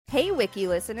Hey, Wiki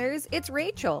listeners, it's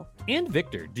Rachel. And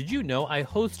Victor, did you know I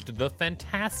host the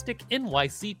fantastic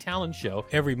NYC Talent Show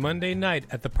every Monday night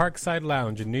at the Parkside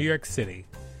Lounge in New York City?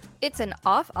 It's an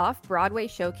off-Broadway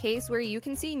showcase where you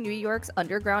can see New York's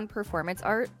underground performance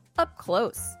art up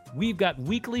close. We've got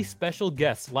weekly special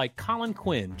guests like Colin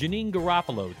Quinn, Janine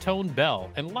Garofalo, Tone Bell,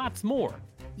 and lots more.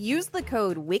 Use the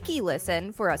code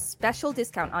WIKILISTEN for a special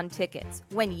discount on tickets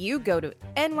when you go to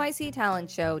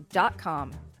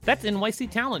nyctalentshow.com. That's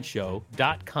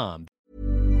nyctalentshow.com.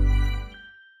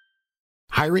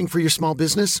 Hiring for your small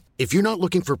business? If you're not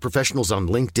looking for professionals on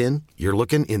LinkedIn, you're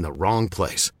looking in the wrong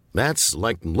place. That's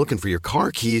like looking for your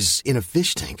car keys in a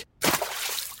fish tank.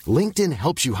 LinkedIn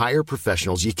helps you hire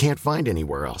professionals you can't find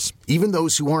anywhere else, even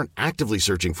those who aren't actively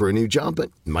searching for a new job but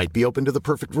might be open to the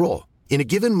perfect role. In a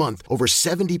given month, over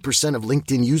 70% of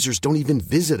LinkedIn users don't even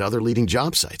visit other leading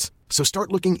job sites. So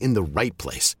start looking in the right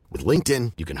place. With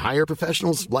LinkedIn, you can hire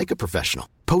professionals like a professional.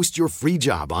 Post your free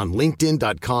job on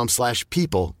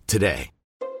linkedin.com/people today.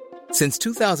 Since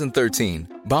 2013,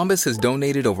 Bombas has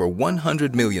donated over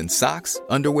 100 million socks,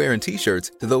 underwear, and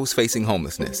T-shirts to those facing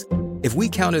homelessness. If we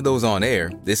counted those on air,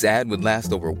 this ad would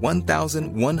last over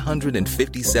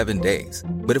 1,157 days.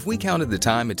 But if we counted the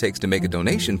time it takes to make a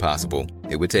donation possible,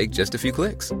 it would take just a few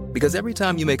clicks. Because every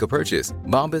time you make a purchase,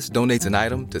 Bombas donates an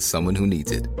item to someone who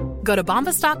needs it. Go to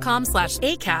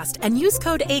bombas.com/ACAST and use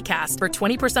code ACAST for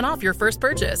 20% off your first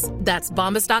purchase. That's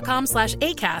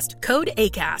bombas.com/ACAST, code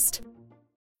ACAST.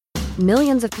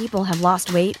 Millions of people have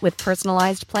lost weight with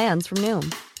personalized plans from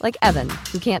Noom. Like Evan,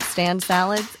 who can't stand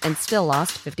salads and still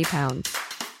lost 50 pounds.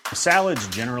 Salads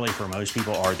generally for most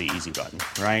people are the easy button,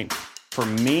 right? For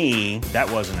me,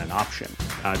 that wasn't an option.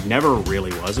 I never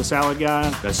really was a salad guy.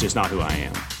 That's just not who I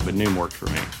am. But Noom worked for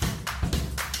me.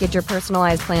 Get your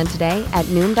personalized plan today at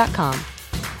Noom.com.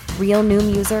 Real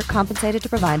Noom user compensated to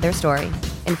provide their story.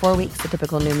 In 4 weeks, the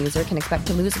typical Noom user can expect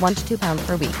to lose 1 to 2 pounds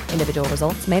per week. Individual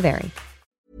results may vary.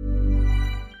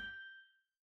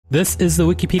 This is the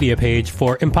Wikipedia page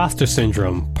for Imposter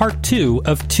Syndrome, Part 2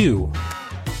 of 2.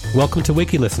 Welcome to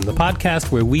WikiListen, the podcast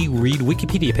where we read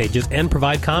Wikipedia pages and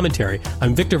provide commentary.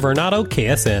 I'm Victor Varnado,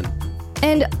 KSN.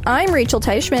 And I'm Rachel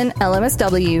Teichman,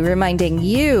 LMSW, reminding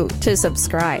you to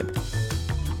subscribe.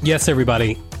 Yes,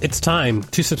 everybody, it's time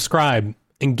to subscribe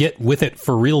and get with it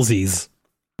for realsies.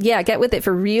 Yeah, get with it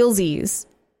for realsies.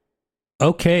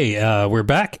 Okay, we're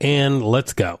back and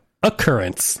let's go.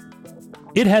 Occurrence.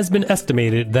 It has been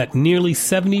estimated that nearly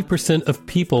 70% of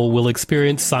people will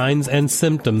experience signs and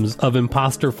symptoms of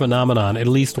imposter phenomenon at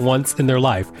least once in their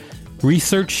life.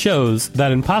 Research shows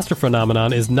that imposter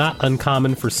phenomenon is not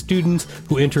uncommon for students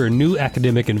who enter a new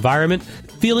academic environment.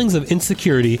 Feelings of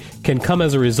insecurity can come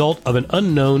as a result of an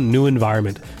unknown new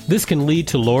environment. This can lead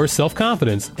to lower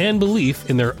self-confidence and belief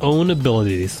in their own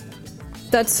abilities.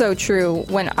 That's so true.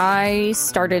 When I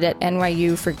started at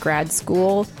NYU for grad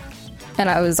school, and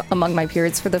I was among my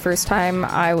peers for the first time,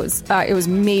 it was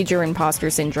major imposter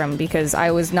syndrome because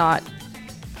I was not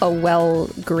a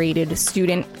well-graded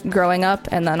student growing up,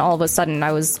 and then all of a sudden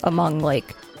I was among,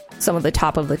 like, some of the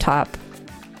top of the top.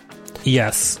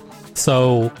 Yes.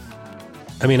 So,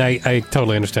 I mean, I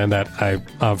totally understand that. I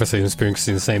obviously am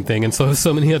experiencing the same thing, and so have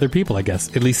so many other people, I guess.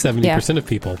 At least 70% of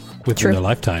people within their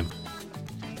lifetime.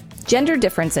 Gender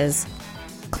differences.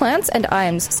 Clance and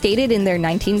Imes stated in their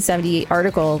 1978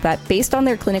 article that based on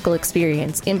their clinical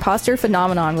experience, imposter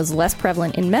phenomenon was less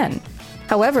prevalent in men.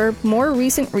 However, more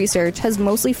recent research has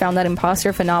mostly found that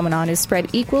imposter phenomenon is spread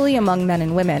equally among men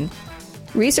and women.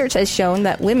 Research has shown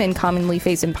that women commonly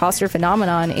face imposter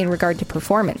phenomenon in regard to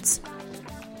performance.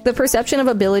 The perception of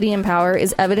ability and power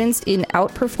is evidenced in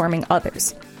outperforming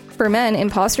others. For men,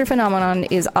 imposter phenomenon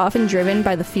is often driven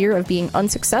by the fear of being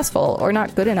unsuccessful or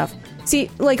not good enough.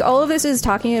 See, like, all of this is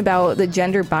talking about the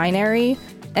gender binary,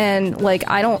 and, like,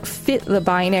 I don't fit the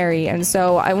binary, and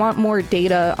so I want more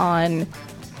data on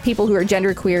people who are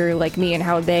genderqueer like me and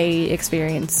how they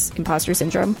experience imposter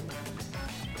syndrome.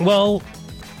 Well,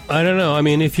 I don't know. I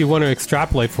mean, if you want to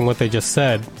extrapolate from what they just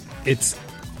said, it's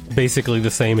basically the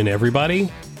same in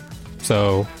everybody.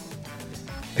 So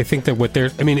I think that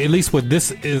at least what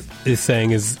this is saying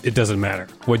is it doesn't matter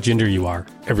what gender you are.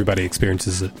 Everybody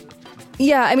experiences it.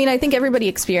 Yeah, I mean, I think everybody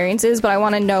experiences, but I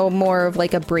want to know more of,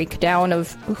 like, a breakdown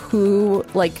of who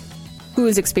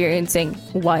is experiencing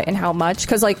what and how much.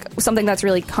 Because, like, something that's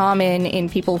really common in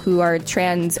people who are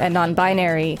trans and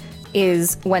non-binary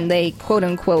is when they,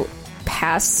 quote-unquote,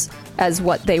 pass as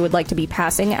what they would like to be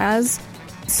passing as.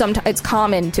 It's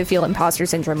common to feel imposter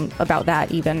syndrome about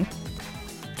that, even.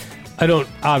 I don't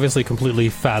obviously completely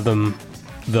fathom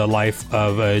the life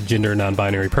of a gender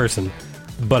non-binary person,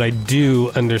 but I do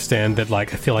understand that,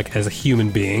 like, I feel like as human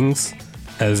beings,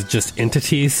 as just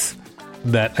entities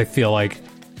that I feel like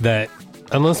that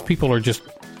unless people are just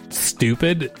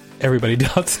stupid, everybody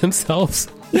doubts themselves.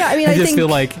 Yeah, I mean, I just think, feel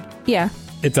like yeah,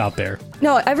 it's out there.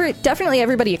 No, definitely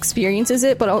everybody experiences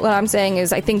it, but what I'm saying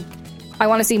is I think I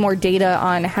want to see more data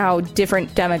on how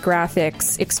different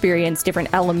demographics experience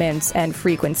different elements and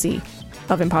frequency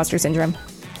of imposter syndrome.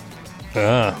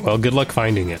 Well, good luck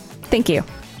finding it. Thank you.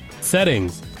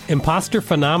 Settings. Imposter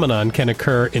phenomenon can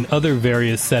occur in other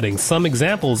various settings. Some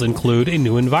examples include a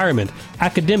new environment,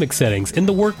 academic settings, in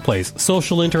the workplace,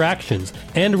 social interactions,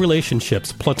 and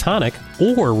relationships, platonic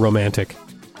or romantic.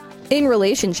 In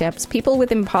relationships, people with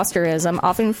imposterism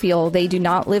often feel they do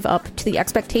not live up to the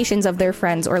expectations of their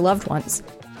friends or loved ones.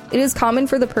 It is common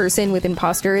for the person with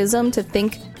imposterism to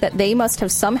think that they must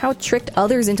have somehow tricked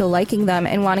others into liking them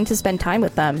and wanting to spend time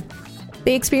with them.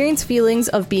 They experience feelings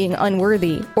of being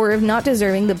unworthy or of not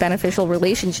deserving the beneficial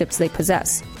relationships they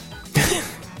possess.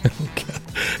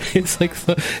 It's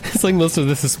like most of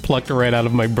this is plucked right out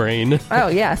of my brain. Oh,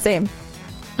 yeah, same.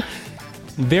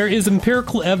 There is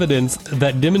empirical evidence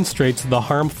that demonstrates the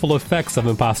harmful effects of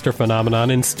imposter phenomenon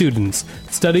in students.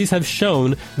 Studies have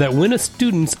shown that when a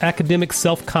student's academic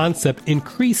self-concept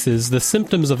increases, the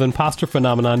symptoms of imposter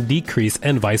phenomenon decrease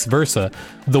and vice versa.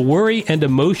 The worry and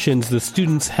emotions the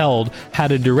students held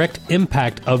had a direct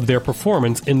impact of their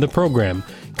performance in the program.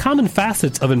 Common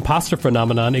facets of imposter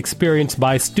phenomenon experienced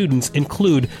by students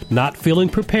include not feeling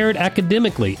prepared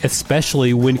academically,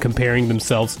 especially when comparing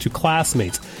themselves to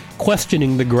classmates,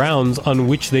 questioning the grounds on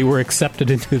which they were accepted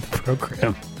into the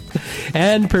program,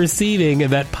 and perceiving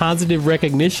that positive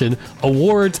recognition,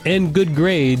 awards, and good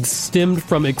grades stemmed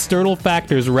from external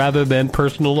factors rather than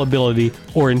personal ability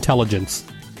or intelligence.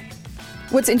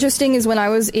 What's interesting is when I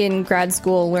was in grad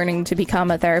school learning to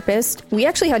become a therapist, we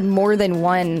actually had more than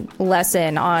one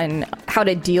lesson on how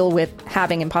to deal with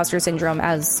having imposter syndrome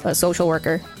as a social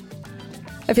worker.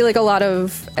 I feel like a lot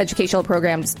of educational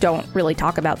programs don't really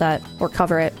talk about that or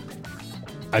cover it.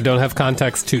 I don't have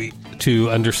context to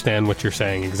understand what you're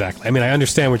saying exactly. I mean, I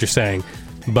understand what you're saying,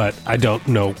 but I don't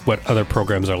know what other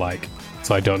programs are like.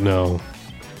 So I don't know,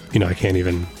 I can't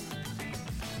even...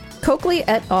 Coakley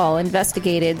et al.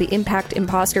 Investigated the impact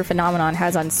imposter phenomenon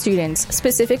has on students,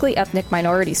 specifically ethnic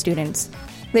minority students.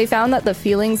 They found that the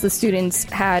feelings the students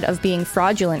had of being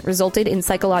fraudulent resulted in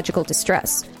psychological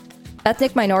distress.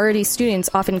 Ethnic minority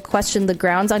students often questioned the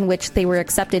grounds on which they were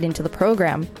accepted into the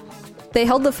program. They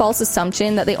held the false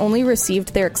assumption that they only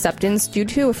received their acceptance due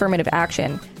to affirmative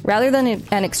action, rather than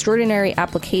an extraordinary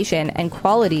application and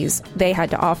qualities they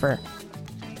had to offer.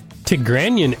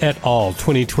 Tigranian et al.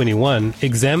 2021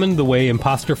 examined the way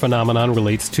imposter phenomenon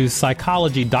relates to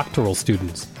psychology doctoral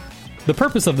students. The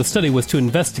purpose of the study was to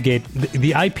investigate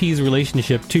the IP's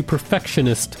relationship to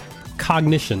perfectionist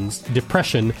cognitions,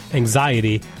 depression,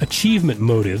 anxiety, achievement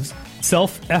motives,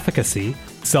 self-efficacy,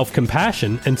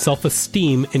 self-compassion, and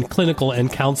self-esteem in clinical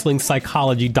and counseling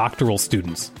psychology doctoral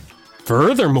students.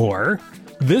 Furthermore,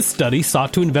 this study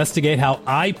sought to investigate how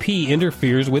IP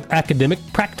interferes with academic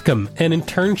practicum and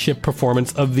internship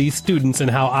performance of these students and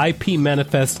how IP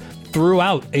manifests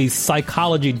throughout a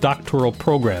psychology doctoral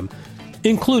program.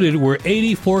 Included were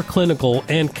 84 clinical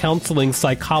and counseling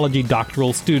psychology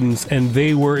doctoral students, and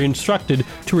they were instructed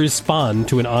to respond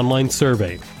to an online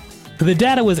survey. The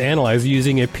data was analyzed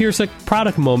using a Pirsig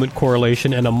product moment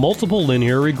correlation and a multiple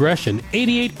linear regression.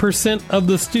 88% of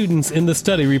the students in the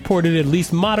study reported at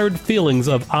least moderate feelings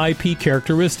of IP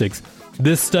characteristics.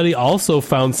 This study also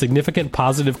found significant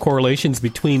positive correlations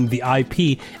between the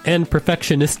IP and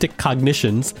perfectionistic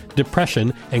cognitions,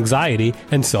 depression, anxiety,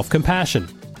 and self-compassion.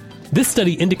 This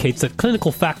study indicates that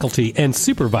clinical faculty and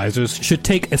supervisors should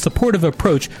take a supportive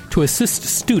approach to assist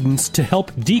students to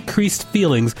help decrease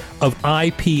feelings of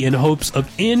IP in hopes of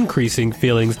increasing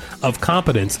feelings of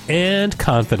competence and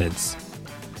confidence.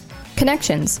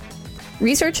 Connections.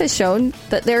 Research has shown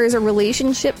that there is a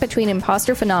relationship between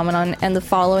imposter phenomenon and the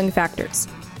following factors.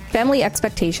 Family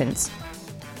expectations.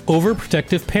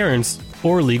 Overprotective parents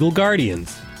or legal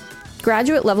guardians.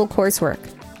 Graduate level coursework.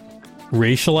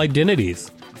 Racial identities.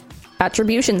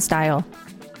 Attribution style.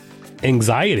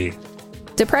 Anxiety.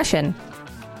 Depression.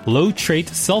 Low trait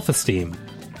self-esteem.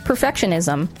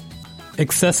 Perfectionism.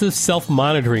 Excessive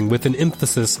self-monitoring with an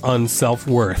emphasis on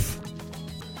self-worth.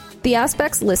 The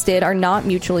aspects listed are not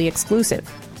mutually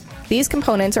exclusive. These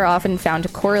components are often found to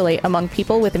correlate among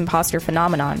people with imposter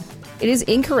phenomenon. It is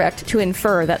incorrect to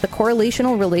infer that the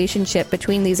correlational relationship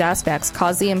between these aspects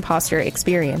cause the imposter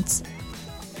experience.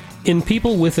 In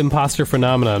people with imposter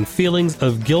phenomenon, feelings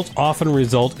of guilt often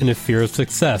result in a fear of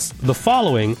success. The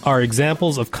following are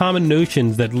examples of common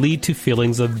notions that lead to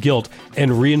feelings of guilt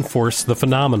and reinforce the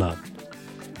phenomenon.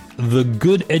 the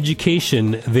good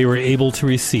education they were able to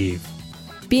receive.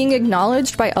 Being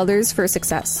acknowledged by others for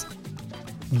success.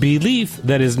 Belief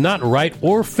that is not right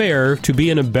or fair to be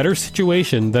in a better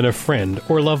situation than a friend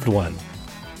or loved one.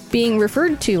 Being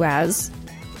referred to as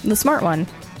the smart one.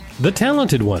 The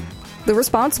talented one. The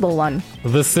responsible one.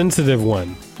 The sensitive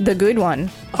one. The good one.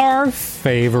 Our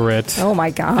favorite. Oh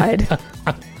my god.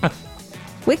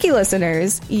 Wiki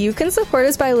listeners, you can support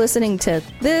us by listening to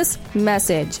this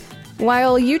message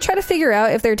while you try to figure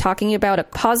out if they're talking about a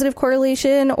positive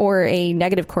correlation or a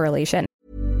negative correlation.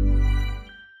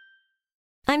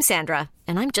 I'm Sandra,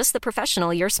 and I'm just the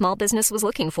professional your small business was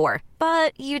looking for.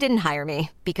 But you didn't hire me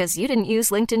because you didn't use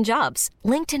LinkedIn Jobs.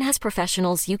 LinkedIn has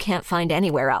professionals you can't find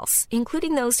anywhere else,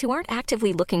 including those who aren't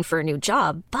actively looking for a new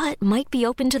job, but might be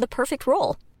open to the perfect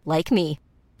role, like me.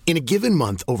 In a given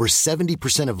month, over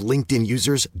 70% of LinkedIn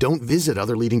users don't visit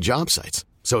other leading job sites.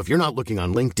 So if you're not looking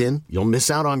on LinkedIn, you'll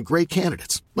miss out on great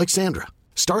candidates like Sandra.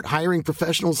 Start hiring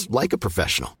professionals like a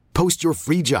professional. Post your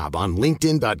free job on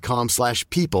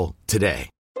linkedin.com/people today.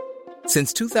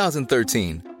 Since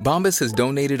 2013, Bombas has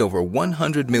donated over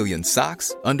 100 million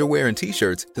socks, underwear, and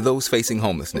T-shirts to those facing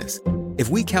homelessness. If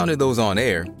we counted those on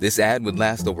air, this ad would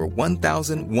last over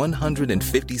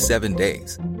 1,157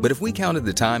 days. But if we counted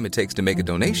the time it takes to make a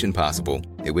donation possible,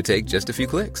 it would take just a few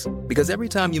clicks. Because every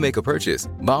time you make a purchase,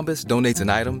 Bombas donates an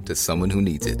item to someone who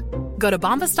needs it. Go to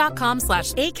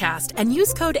bombas.com/ACAST and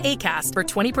use code ACAST for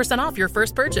 20% off your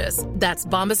first purchase. That's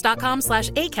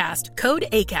bombas.com/ACAST, code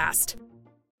ACAST.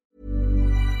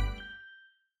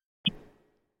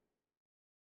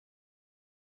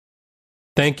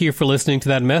 Thank you for listening to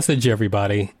that message,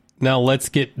 everybody. Now let's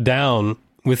get down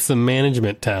with some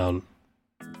Management Town.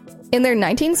 In their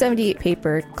 1978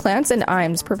 paper, Clance and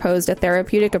Imes proposed a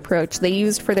therapeutic approach they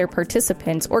used for their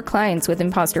participants or clients with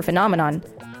imposter phenomenon.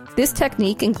 This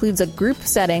technique includes a group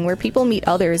setting where people meet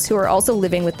others who are also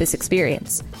living with this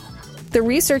experience. The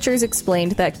researchers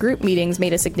explained that group meetings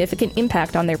made a significant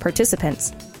impact on their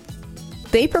participants.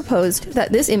 They proposed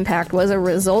that this impact was a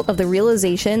result of the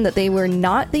realization that they were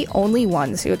not the only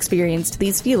ones who experienced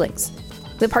these feelings.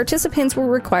 The participants were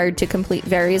required to complete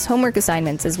various homework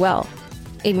assignments as well.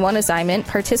 In one assignment,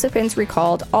 participants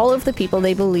recalled all of the people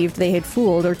they believed they had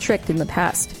fooled or tricked in the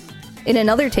past. In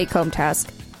another take-home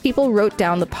task, people wrote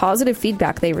down the positive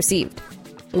feedback they received.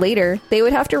 Later, they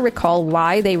would have to recall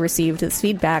why they received this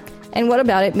feedback and what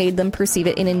about it made them perceive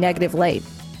it in a negative light.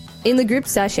 In the group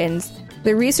sessions,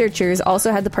 the researchers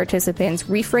also had the participants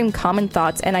reframe common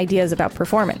thoughts and ideas about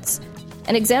performance.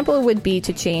 An example would be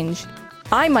to change,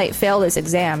 "I might fail this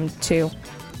exam," to,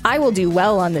 "I will do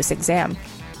well on this exam."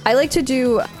 I like to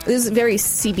do, this is very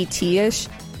CBT-ish,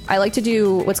 I like to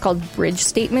do what's called bridge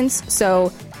statements.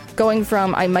 So going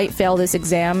from, "I might fail this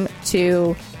exam,"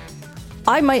 to,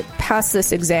 "I might pass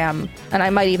this exam, and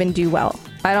I might even do well.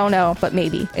 I don't know, but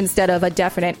maybe," instead of a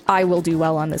definite, "I will do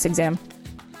well on this exam."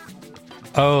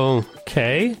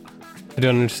 Okay. I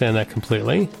don't understand that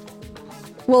completely.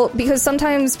 Well, because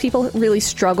sometimes people really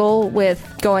struggle with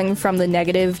going from the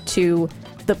negative to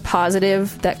the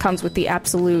positive that comes with the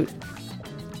absolute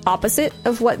opposite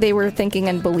of what they were thinking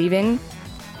and believing.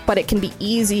 But it can be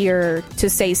easier to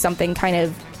say something kind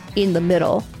of in the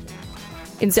middle.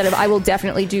 Instead of, "I will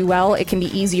definitely do well," it can be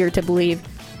easier to believe,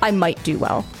 "I might do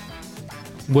well."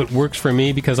 What works for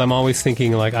me, because I'm always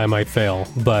thinking like I might fail,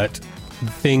 but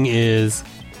the thing is,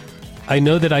 I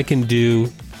know that I can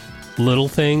do little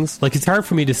things. Like, it's hard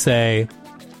for me to say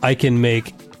I can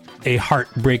make a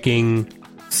heartbreaking,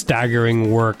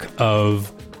 staggering work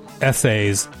of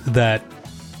essays that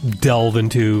delve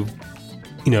into,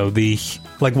 you know, the,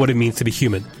 like, what it means to be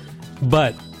human.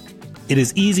 But it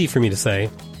is easy for me to say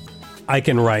I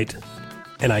can write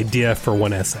an idea for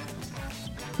one essay.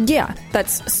 Yeah,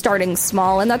 that's starting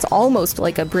small, and that's almost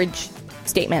like a bridge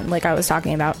statement like I was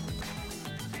talking about.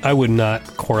 I would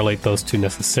not correlate those two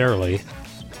necessarily.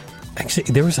 Actually,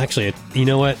 there was actually a, you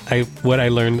know what I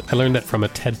learned that from a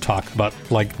TED talk about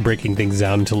like breaking things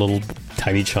down into little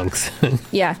tiny chunks.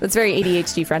 Yeah, that's very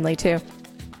ADHD friendly too.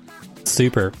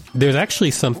 Super. There's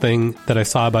actually something that I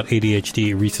saw about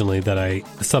ADHD recently the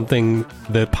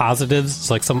positives,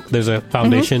 like there's a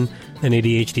foundation, an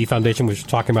ADHD foundation, which is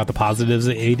talking about the positives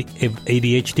of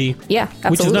ADHD. Yeah, absolutely.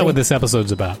 Which is not what this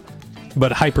episode's about.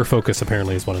 But hyperfocus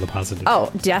apparently is one of the positives. Oh,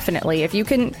 definitely. If you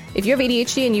have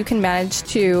ADHD and you can manage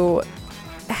to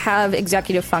have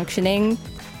executive functioning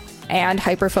and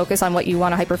hyperfocus on what you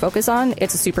want to hyperfocus on,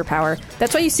 it's a superpower.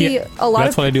 That's why you see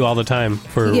that's what I do all the time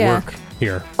for work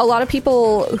here. A lot of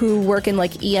people who work in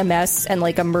like EMS and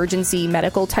like emergency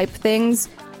medical type things,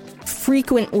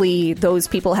 frequently those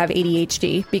people have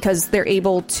ADHD because they're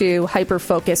able to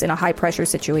hyperfocus in a high pressure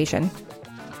situation.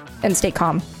 and stay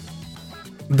calm.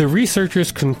 The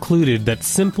researchers concluded that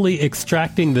simply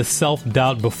extracting the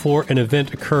self-doubt before an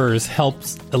event occurs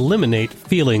helps eliminate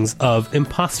feelings of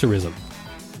imposterism.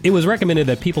 It was recommended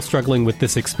that people struggling with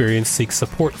this experience seek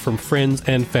support from friends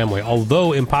and family.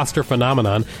 Although imposter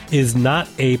phenomenon is not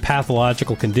a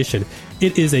pathological condition,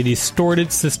 it is a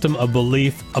distorted system of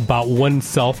belief about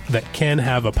oneself that can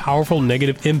have a powerful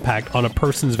negative impact on a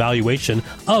person's valuation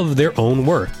of their own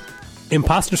worth.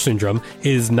 Imposter syndrome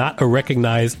is not a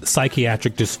recognized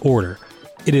psychiatric disorder.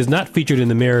 It is not featured in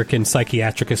the American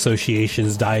Psychiatric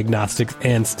Association's Diagnostics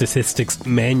and Statistics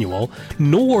Manual,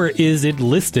 nor is it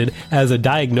listed as a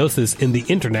diagnosis in the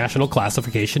International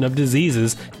Classification of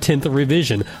Diseases 10th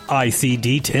Revision,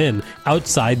 ICD-10.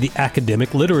 Outside the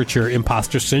academic literature,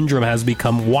 imposter syndrome has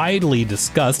become widely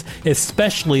discussed,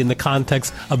 especially in the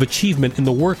context of achievement in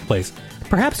the workplace.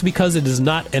 Perhaps because it is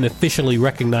not an officially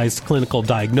recognized clinical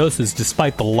diagnosis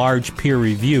despite the large peer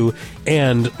review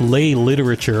and lay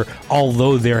literature,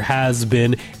 although there has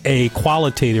been a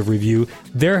qualitative review,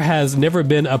 there has never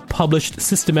been a published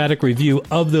systematic review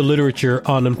of the literature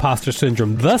on imposter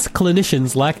syndrome. Thus,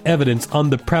 clinicians lack evidence on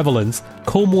the prevalence,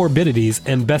 comorbidities,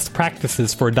 and best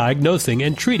practices for diagnosing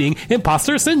and treating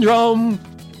imposter syndrome.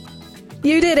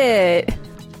 You did it!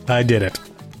 I did it.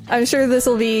 I'm sure this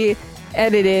will be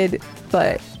edited,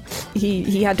 but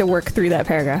he had to work through that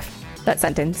paragraph, that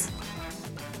sentence.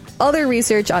 Other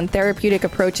research on therapeutic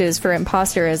approaches for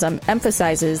imposterism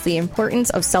emphasizes the importance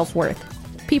of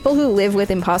self-worth. People who live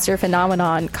with imposter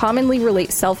phenomenon commonly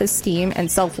relate self-esteem and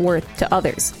self-worth to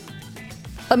others.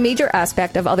 A major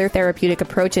aspect of other therapeutic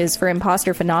approaches for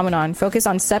imposter phenomenon focus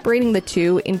on separating the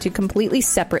two into completely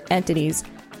separate entities.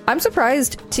 I'm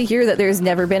surprised to hear that there's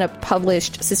never been a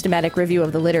published systematic review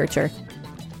of the literature.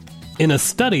 In a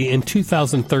study in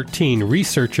 2013,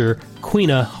 researcher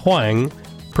Quina Huang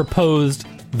proposed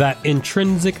that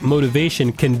intrinsic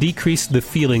motivation can decrease the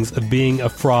feelings of being a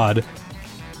fraud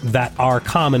that are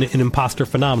common in imposter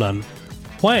phenomenon.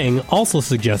 Huang also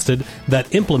suggested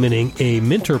that implementing a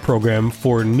mentor program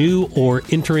for new or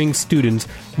entering students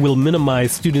will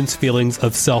minimize students' feelings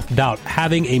of self-doubt.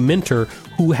 Having a mentor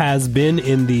who has been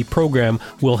in the program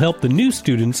will help the new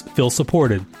students feel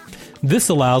supported. This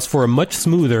allows for a much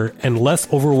smoother and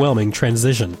less overwhelming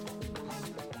transition.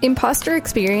 Imposter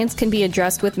experience can be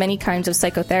addressed with many kinds of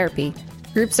psychotherapy.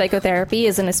 Group psychotherapy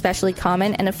is an especially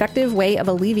common and effective way of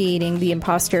alleviating the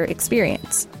imposter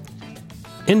experience.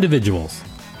 Individuals.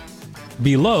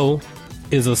 Below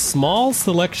is a small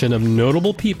selection of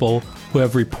notable people who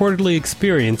have reportedly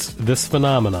experienced this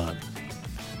phenomenon.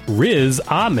 Riz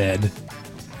Ahmed,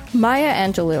 Maya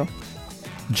Angelou,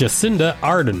 Jacinda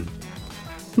Ardern,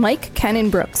 Mike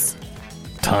Cannon-Brooks,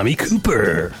 Tommy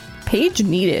Cooper, Paige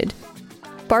Needed,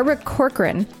 Barbara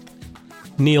Corcoran,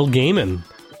 Neil Gaiman,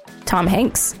 Tom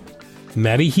Hanks,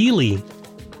 Maddie Healy,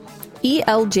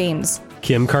 E.L. James,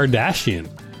 Kim Kardashian,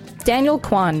 Daniel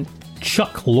Kwan,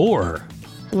 Chuck Lorre,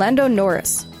 Lando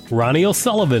Norris, Ronnie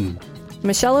O'Sullivan,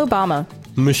 Michelle Obama,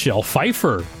 Michelle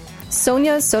Pfeiffer,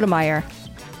 Sonia Sotomayor,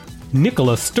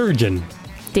 Nicola Sturgeon,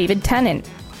 David Tennant,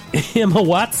 Emma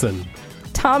Watson,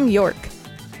 Tom York,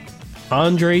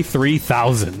 Andre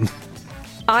 3000.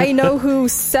 I know who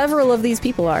several of these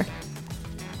people are.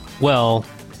 Well,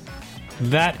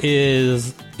 that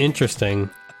is interesting.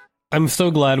 I'm so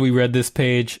glad we read this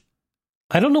page.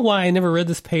 I don't know why I never read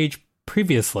this page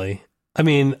previously. I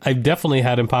mean, I've definitely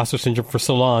had imposter syndrome for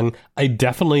so long. I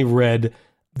definitely read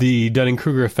the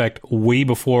Dunning-Kruger effect way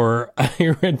before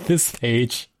I read this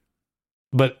page.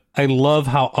 But I love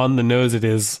how on the nose it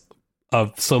is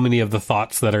of so many of the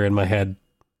thoughts that are in my head.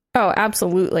 Oh,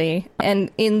 absolutely.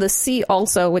 And in the C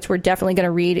also, which we're definitely going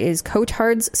to read, is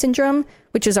Cotard's syndrome,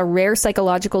 which is a rare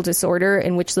psychological disorder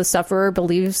in which the sufferer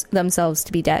believes themselves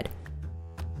to be dead.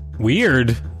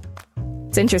 Weird.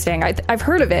 It's interesting. I've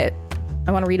heard of it.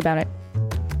 I want to read about it.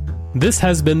 This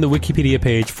has been the Wikipedia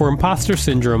page for Imposter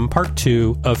Syndrome Part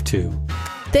 2 of 2.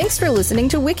 Thanks for listening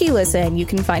to WikiListen. You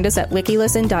can find us at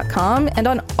wikilisten.com and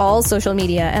on all social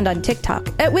media and on TikTok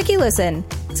at WikiListen,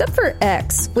 except for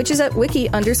X, which is at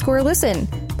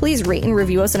wiki_listen. Please rate and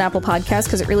review us on Apple Podcasts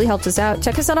because it really helps us out.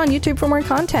 Check us out on YouTube for more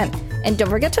content. And don't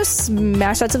forget to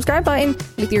smash that subscribe button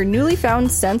with your newly found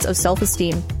sense of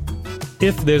self-esteem.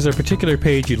 If there's a particular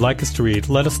page you'd like us to read,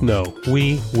 let us know.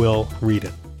 We will read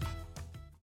it.